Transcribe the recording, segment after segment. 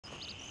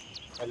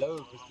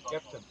Hello, Mr.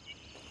 Captain.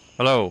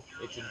 Hello.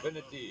 It's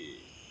Infinity.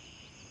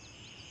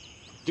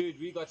 Dude,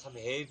 we got some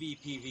heavy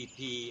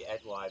PvP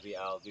at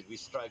YBL, dude. We're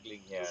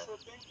struggling here.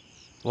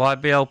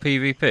 YBL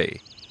PvP?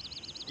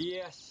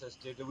 Yes,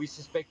 dude. We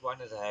suspect one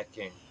is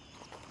hacking.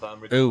 So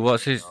I'm Ooh,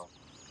 what's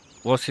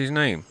his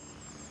name?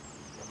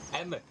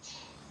 Emmett.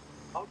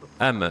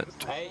 Emmett.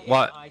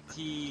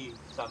 A-M-I-T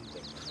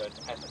something. So it's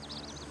Emmett.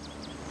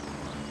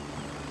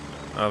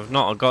 I've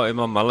not got him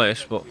on my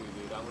list, but... Dude,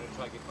 I'm gonna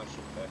try to get my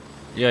shit back.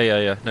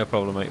 Yeah. No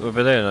problem, mate. We'll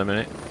be there in a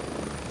minute.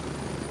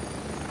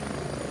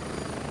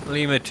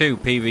 Lima 2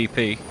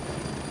 PvP.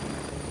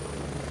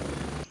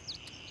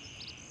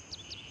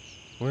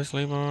 Where's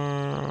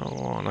Lima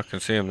 1? I can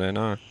see him there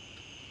now.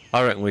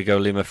 I reckon we go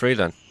Lima 3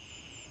 then.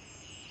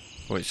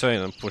 What are you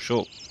saying then? Push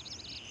up.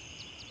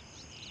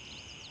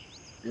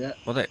 Yeah.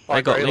 Well,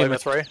 they got Lima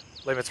 3.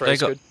 Lima 3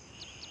 is good.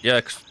 Yeah,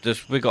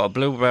 cause we got a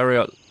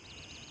blueberry.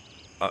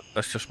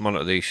 Let's just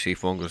monitor these, see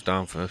if one goes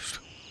down first.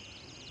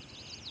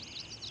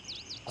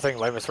 I think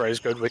Lima 3 is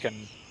good. We can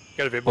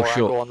get a bit more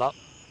angle on that.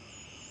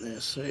 Yeah,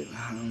 sweet.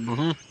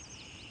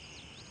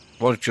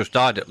 Well, just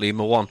died at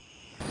Lima 1.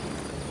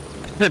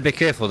 Be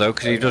careful though,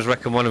 because he does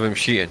reckon one of them's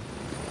cheating.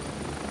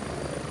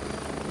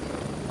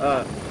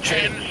 10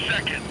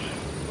 seconds.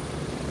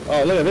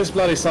 Oh, look at this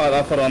bloody site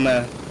I put on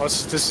there.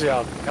 What's this?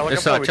 Helicopter?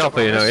 It's that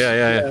chopper, you know.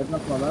 Yeah.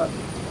 Nothing like that.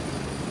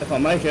 If I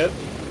make it.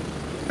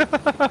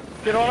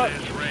 Get on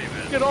it.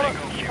 Get on it.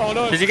 Oh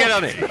no. Did you get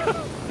on it?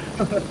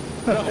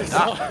 No, it's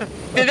not.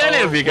 Did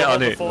any of you get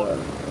on it?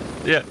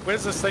 Yeah.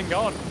 Where's this thing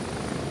going?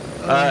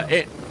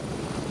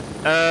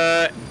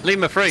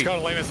 Lima 3. It's going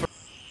to Lima 3.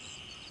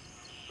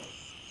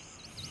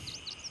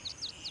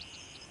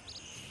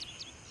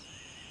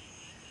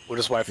 We'll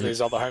just wait for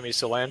these other homies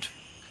to land.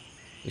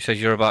 He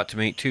says you're about to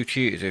meet 2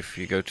 cheaters if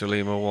you go to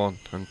Lima 1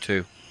 and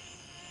 2.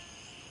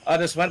 I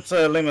just went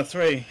to Lima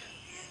 3.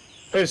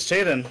 Who's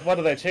cheating? What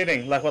are they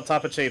cheating? Like what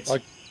type of cheats?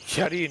 Like,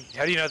 how do you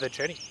know they're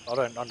cheating? I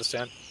don't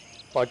understand.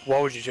 Like,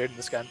 why would you cheat in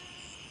this game?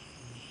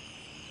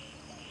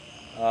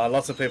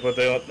 Lots of people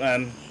do it,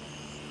 and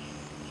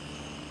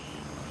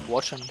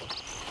Watch him.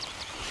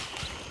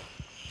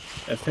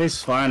 if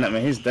he's firing at me,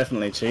 he's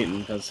definitely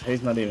cheating because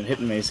he's not even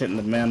hitting me. He's hitting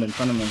the mound in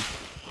front of me.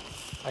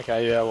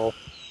 Okay, yeah, well,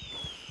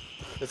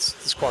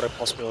 it's quite a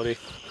possibility.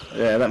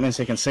 Yeah, that means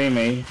he can see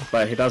me,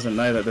 but he doesn't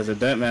know that there's a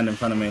dirt mound in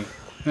front of me.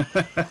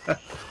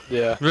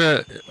 Yeah.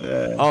 Yeah.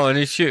 Oh, and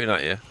he's shooting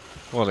at you.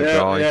 What a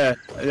guy.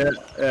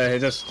 Yeah. He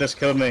just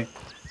killed me.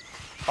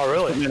 Oh,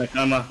 really? Put me in a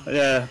coma.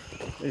 Yeah,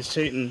 he's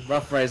cheating.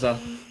 Rough razor.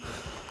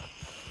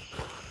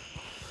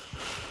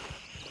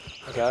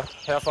 Okay.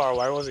 How far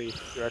away was he,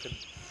 you reckon?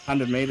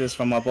 100 meters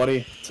from my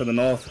body to the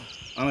north.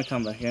 I'm gonna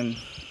come back in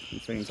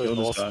and freaking To the kill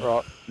this north, guy.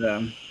 right.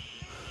 Yeah.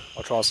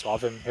 I'll try to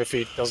snipe him if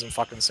he doesn't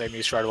fucking see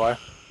me straight away.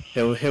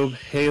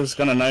 He's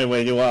gonna know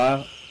where you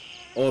are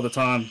all the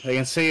time. He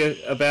can see you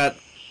about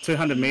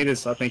 200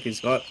 meters. I think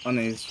he's got on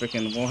his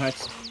freaking wall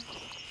hacks.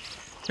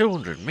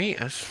 200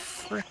 meters?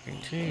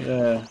 Freaking jeez.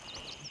 Yeah.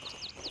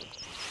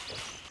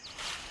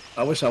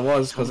 I wish I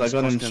was, because I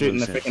got him shooting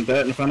the freaking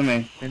dirt in front of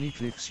me. And he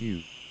flips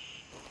you.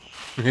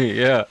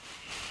 Yeah.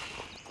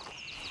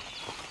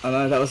 I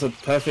know, that was a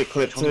perfect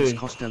clip Thomas too.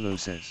 Costello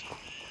says.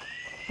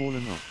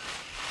 Fallen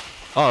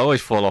off. I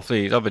always fall off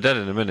these. I'll be dead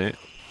in a minute.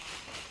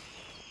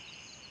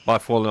 By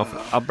falling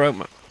off. I broke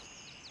my...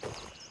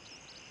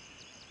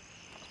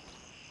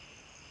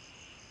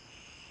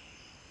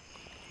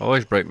 I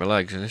always break my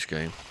legs in this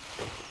game.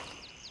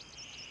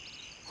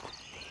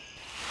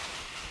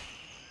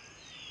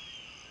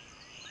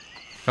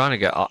 Trying to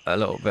get a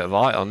little bit of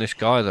height on this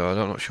guy though.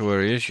 I'm not sure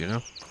where he is, you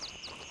know.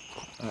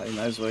 He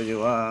knows where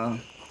you are.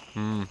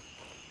 Hmm.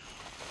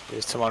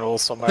 There's someone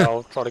else somewhere,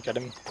 I'll try to get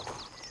him.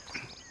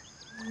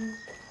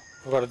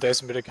 I've got a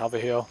decent bit of cover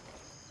here.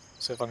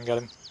 See if I can get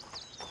him.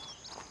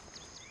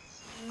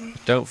 I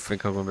don't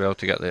think I'm going to be able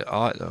to get the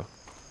height though.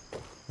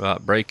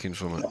 Without breaking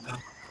something.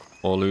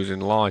 Or losing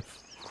life.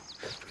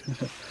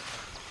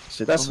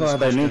 See, that's why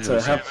they need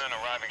to have...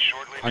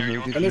 I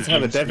know They need to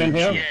have a dev in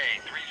here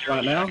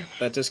right now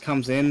that just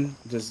comes in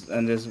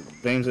and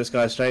just beams this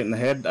guy straight in the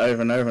head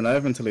over and over and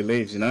over until he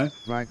leaves, you know?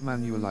 Right,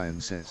 Manuel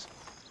Lion says.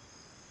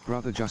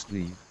 Brother, just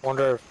leave.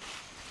 Wonder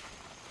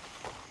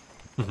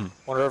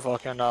if I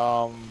can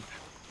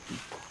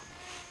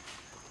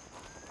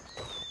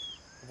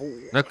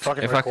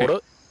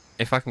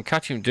if I can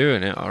catch him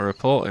doing it, I'll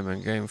report him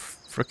and get him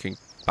freaking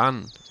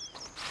banned.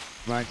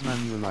 Right,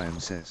 Manuel Lion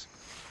says.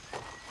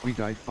 We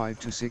died 5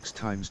 to 6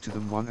 times to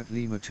them, one at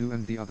Lima 2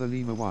 and the other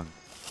Lima 1.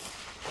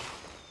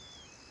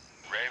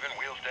 Raven,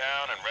 wheels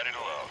down and ready to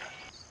load.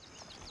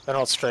 They're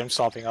not stream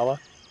stopping, are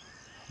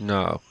they?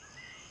 No.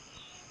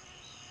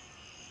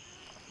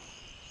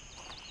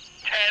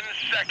 10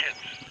 seconds.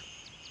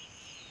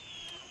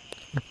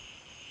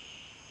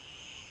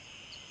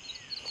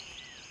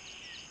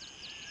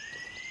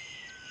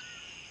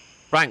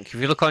 Frank, if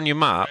you look on your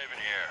map,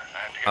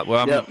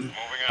 where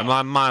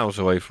I'm miles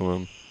away from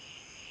him.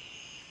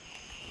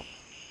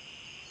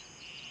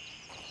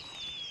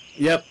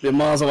 Yep, you're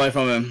miles away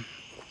from him.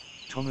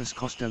 Thomas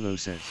Costello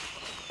says.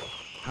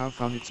 How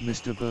fun, it's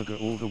Mr. Burger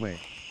all the way.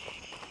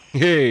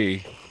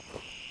 Yay!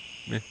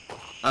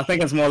 I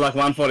think it's more like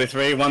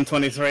 143,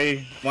 123,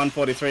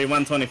 143,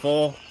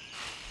 124.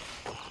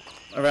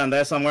 Around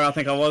there somewhere, I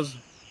think I was.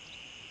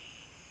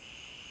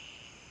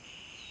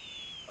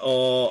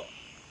 Or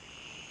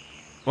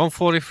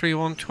 143,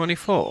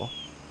 124?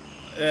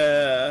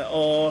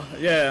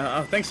 yeah,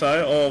 I think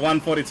so. Or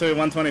 142,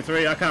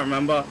 123, I can't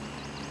remember.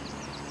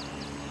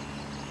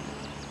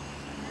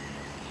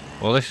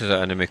 Well, this is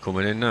an enemy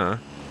coming in now.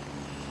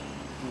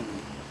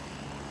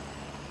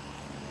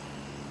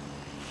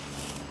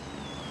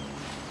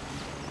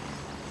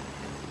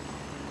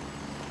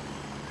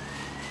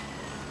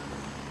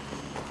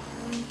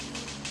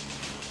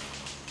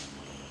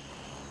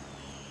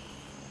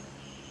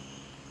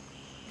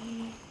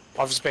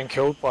 I've just been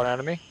killed by an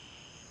enemy.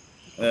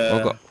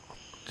 Did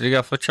he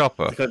go for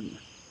chopper? Couldn't.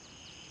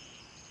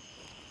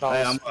 No,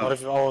 Hey, I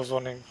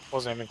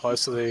wasn't even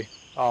close to the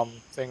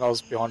thing. I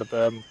was behind a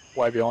berm,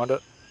 way behind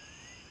it.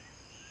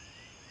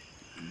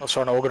 I was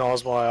trying to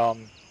organise my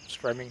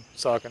streaming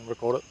so I can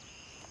record it.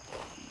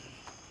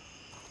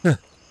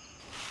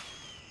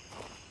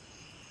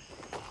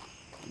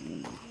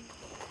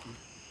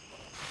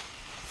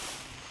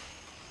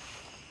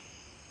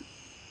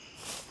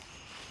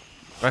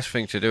 Best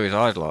thing to do is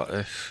hide like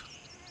this.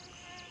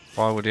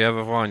 Why would he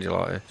ever find you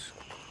like this?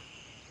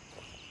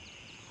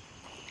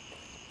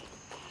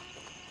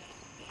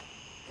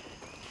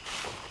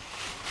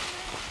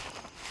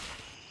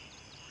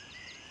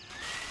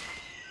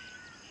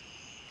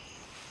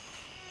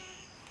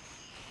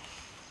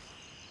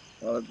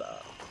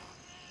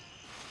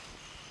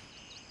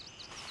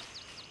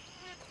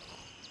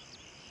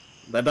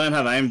 They don't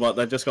have aimbot,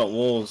 they just got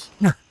walls.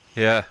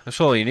 Yeah, that's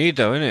all you need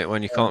though, isn't it?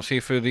 When you can't see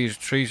through these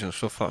trees and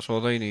stuff, that's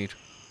all they need.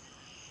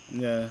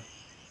 Yeah.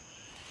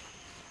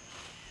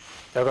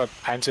 They've got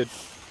painted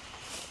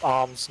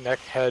arms, neck,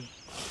 head,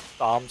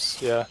 arms,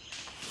 yeah.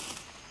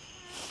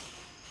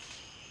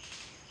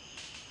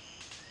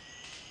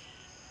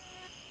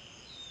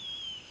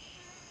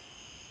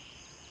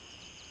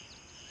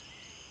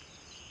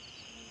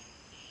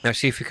 Now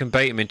see if you can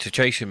bait him into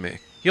chasing me.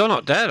 You're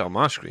not dead on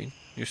my screen.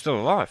 You're still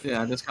alive.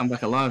 Yeah, I just come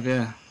back alive,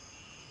 yeah.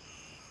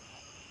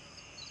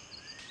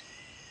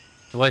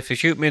 Well, if you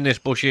shoot me in this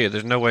bush here,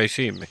 there's no way of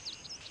seeing me.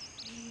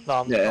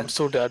 No, Yeah. I'm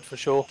still dead for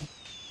sure.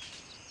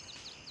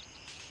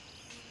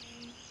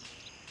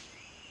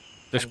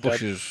 This I'm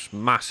bush dead. is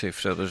massive,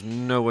 so there's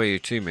no way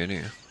you'd see me in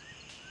here.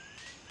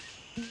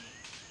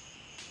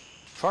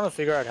 Trying to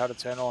figure out how to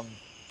turn on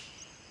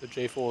the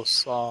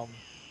G-force Yeah,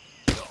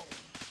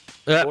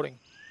 recording.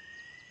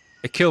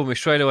 it killed me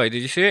straight away.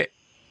 Did you see it?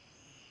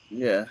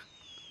 Yeah.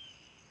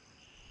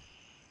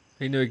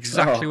 He knew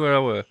exactly Oh. where I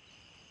were.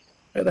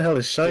 Where the hell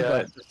is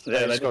Showboat? Yeah, Yeah, they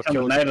they just just got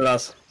killed. grenaded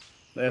us.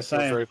 They're Killed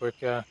saying very quick,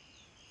 yeah.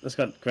 just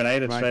got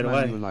grenaded Right, straight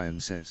Manuel away. Lion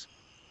says.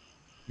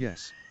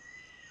 Yes.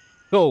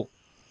 Cool.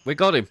 We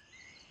got him.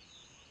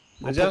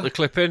 We'll Did ya? put the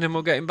clip in and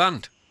we'll get him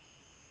banned.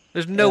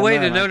 There's no Yeah, way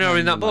no, they know mate. now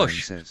in that Manuel Lion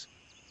bush. says.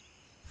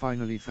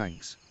 Finally,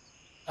 thanks.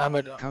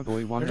 Ahmed,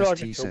 Cowboy who did I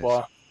 1ST get killed says.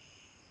 by?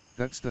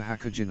 That's the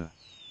hacker Jinner.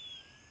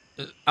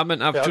 I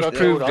mean, I've Yeah, I just got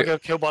proved killed. I it.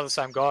 got killed by the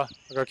same guy.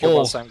 I got killed by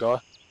Oh. the same guy.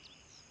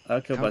 I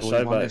killed by Cowboy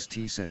Showboat.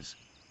 1ST says.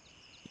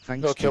 I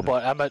Thanks, got killed Jinner.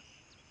 by Ahmed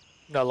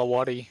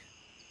Nalawadi.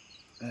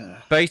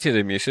 Yeah. Baited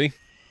him, you see.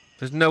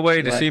 There's no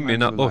way to Right, see me in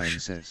that Manuel Lion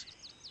bush. says.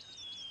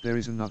 There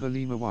is another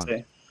Lima 1.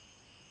 Yeah.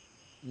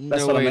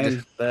 That's No what I way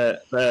mean.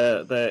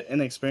 The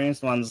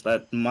inexperienced ones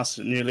that must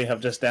newly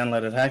have just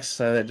downloaded hacks,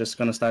 so they're just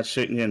gonna start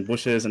shooting you in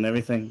bushes and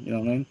everything. You know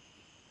what I mean?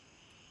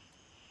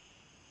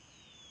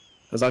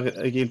 Because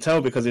you can tell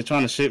because he's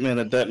trying to shoot me in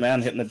the dirt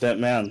mound, hitting the dirt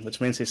mound, which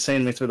means he's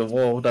seen me through the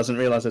wall, doesn't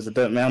realise there's a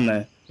dirt mound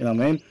there. You know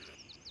what I mean?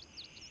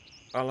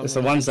 It's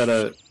the ones that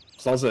are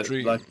closet,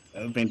 Dream. like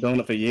have been doing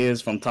it for years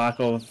from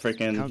Taco,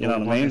 freaking. Cowboy You know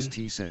what I mean?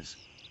 1ST says.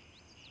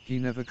 He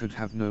never could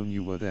have known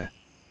you were there.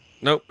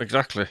 Nope,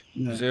 exactly.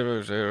 Yeah.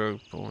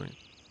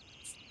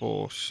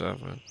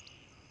 0.47.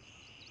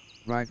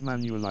 Right,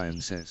 Manuel Lion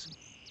says.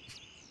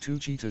 2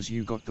 cheetahs,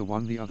 you got the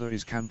one, the other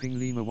is camping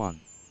Lima 1.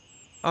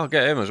 I'll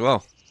get him as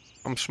well.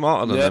 I'm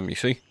smarter than Yeah. them, you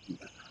see.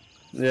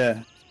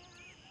 Yeah.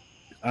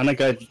 I'm gonna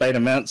go bait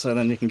him out so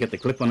then you can get the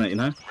clip on it. You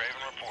know? Raven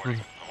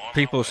reporting. I'm on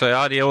People say,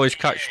 how do you always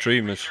catch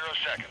streamers? 0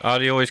 seconds. How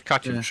do you always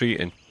catch them Yeah.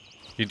 cheating?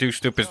 You do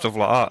stupid stuff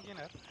like that.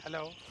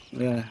 Hello.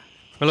 Yeah.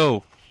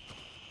 Hello.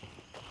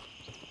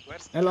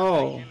 Where's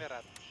Hello. Captain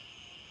General?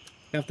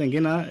 Captain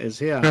Guinea is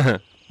here.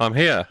 I'm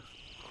here.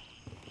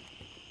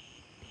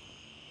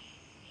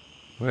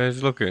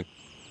 Where's looking?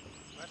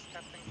 Where's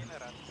Captain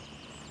General?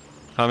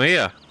 I'm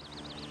here.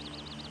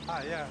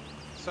 Ah, yeah.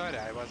 Sorry,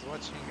 I was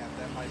watching and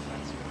then my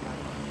friends were not.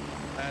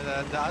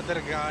 The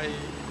other guy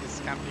is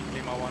camping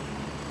Lima 1.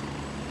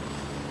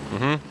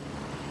 Mm-hmm.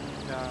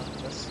 Yeah,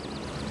 just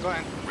go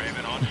and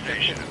Raven on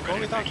station and go ready to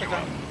without pick the you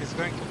gun. up. He's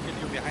going to kill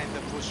you behind the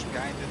bush,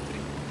 behind the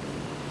tree.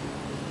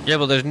 Yeah,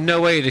 but there's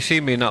no way to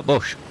see me in that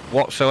bush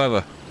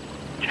whatsoever.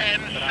 10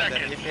 Brother,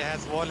 seconds. if he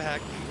has wall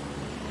hack,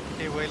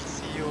 he will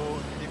see you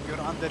if you're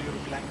under your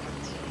blanket.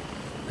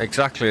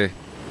 Exactly.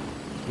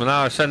 Well,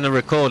 now I send the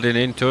recording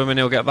in to him and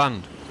he'll get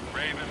banned.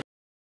 Raven,